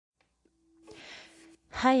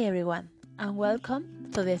Hi everyone, and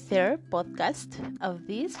welcome to the third podcast of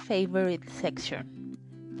this favorite section.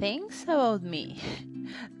 Things about me.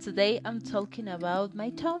 Today I'm talking about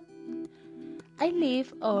my town. I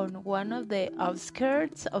live on one of the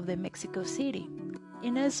outskirts of the Mexico City,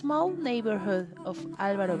 in a small neighborhood of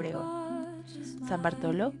Álvaro Obregón. San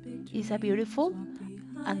Bartolo is a beautiful,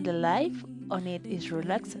 and the life on it is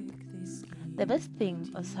relaxed. The best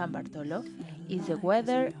thing of San Bartolo is the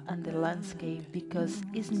weather and the landscape because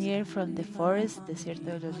it's near from the forest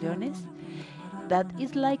Desierto de los Leones that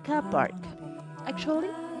is like a park. Actually,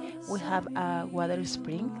 we have a water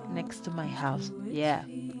spring next to my house. Yeah,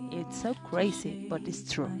 it's so crazy, but it's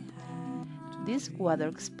true. This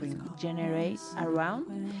water spring generates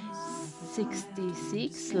around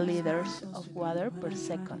 66 liters of water per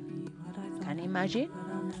second. Can you imagine?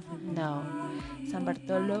 No, San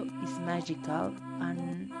Bartolo is magical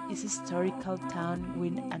and is a historical town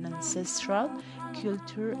with an ancestral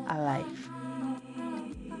culture alive.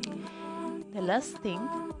 The last thing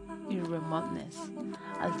is remoteness.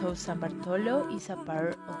 Although San Bartolo is a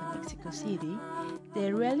part of the Mexico City,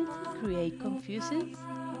 the reality creates confusions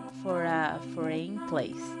for a foreign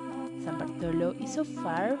place. San Bartolo is so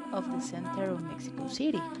far off the center of Mexico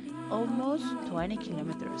City, almost 20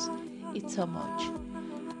 kilometers. It's so much.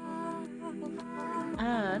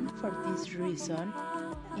 And for this reason,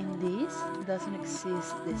 in this doesn't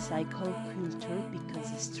exist the cycle culture because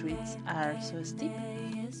the streets are so steep,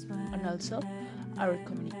 and also our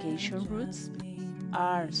communication routes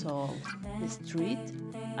are so old. The streets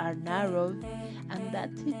are narrow, and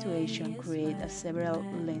that situation creates several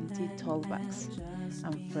lengthy tollbacks.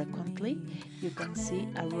 And frequently, you can see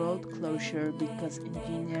a road closure because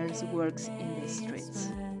engineers works in the streets.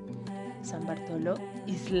 San Bartolo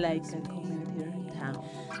is like a commuter town.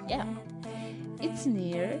 Yeah, it's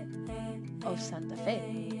near of Santa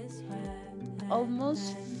Fe,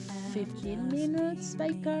 almost 15 minutes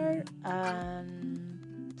by car,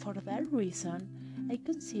 and for that reason, I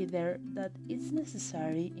consider that it's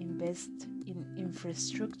necessary invest in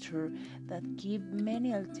infrastructure that give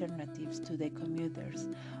many alternatives to the commuters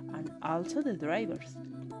and also the drivers.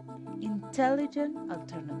 Intelligent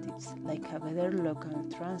alternatives like a better local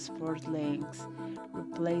transport links,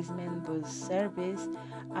 replacement bus service,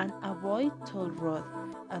 and avoid toll road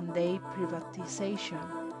and their privatization.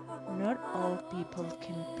 Not all people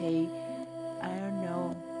can pay, I don't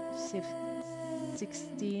know,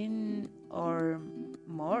 16 or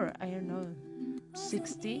more, I don't know,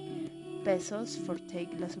 60 pesos for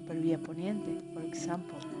take La Supervía Poniente, for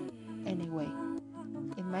example. Anyway,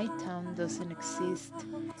 in my town doesn't exist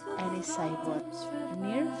any sidewalk.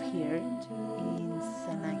 Near here, in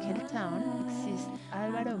San Angel town, exists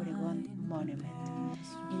Álvaro Obregón Monument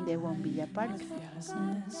in the Bombilla Park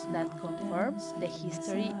that confirms the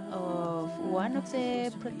history of one of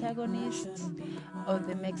the protagonists of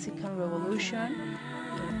the Mexican Revolution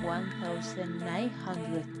in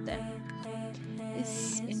 1910.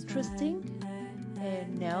 It's interesting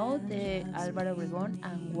now the Álvaro Obregón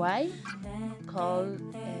and why called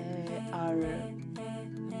our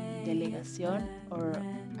delegación or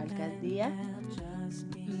alcaldía.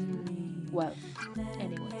 Well,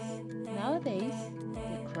 anyways, nowadays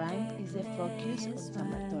the crime is the focus of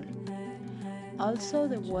San Bartolo. Also,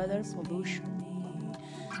 the water pollution.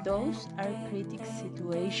 Those are critical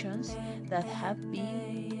situations that have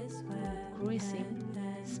been increasing,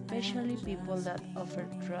 especially people that offer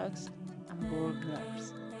drugs and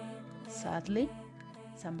burglars. Sadly,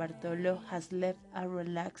 San Bartolo has left a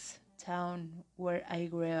relaxed town where I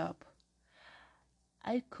grew up.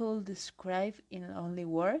 I could describe in only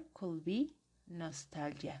word could be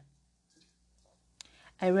nostalgia.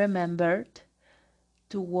 I remembered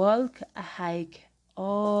to walk a hike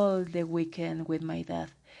all the weekend with my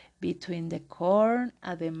dad between the corn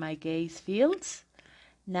and the maize fields.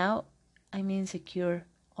 Now I'm insecure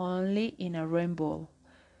only in a rainbow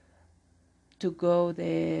to go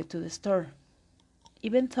to the store.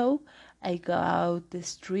 Even though I go out the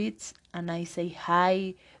streets and I say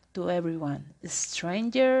hi to everyone,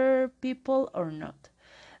 stranger people or not.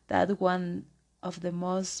 That one of the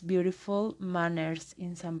most beautiful manners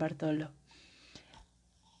in San Bartolo.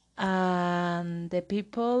 And the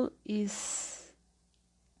people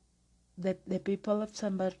of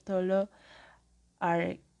San Bartolo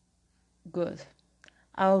are good.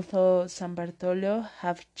 Although San Bartolo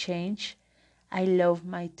have changed, I love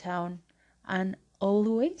my town and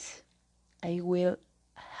always I will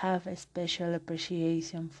have a special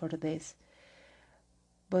appreciation for this.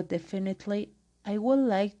 But definitely I would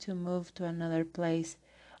like to move to another place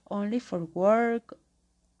only for work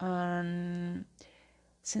and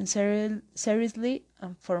seriously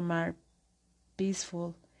and for my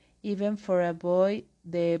peaceful, even for avoid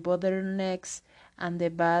the bottlenecks and the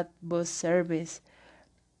bad bus service.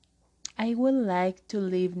 I would like to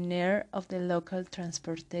live near of the local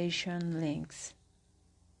transportation links.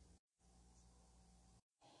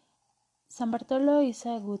 San Bartolo is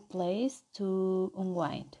a good place to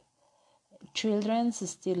unwind. Children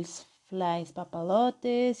still fly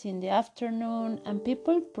papalotes in the afternoon, and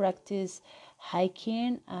people practice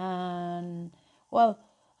hiking. And well,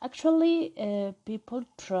 actually, people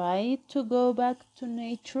try to go back to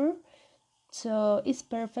nature, so it's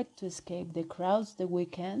perfect to escape the crowds the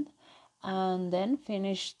weekend and then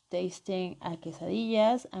finish tasting a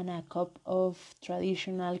quesadillas and a cup of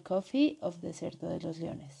traditional coffee of Desierto de los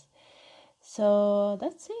Leones. So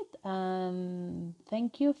that's it.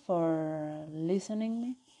 Thank you for listening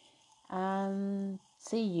me, and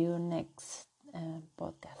see you next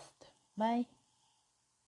podcast. Bye.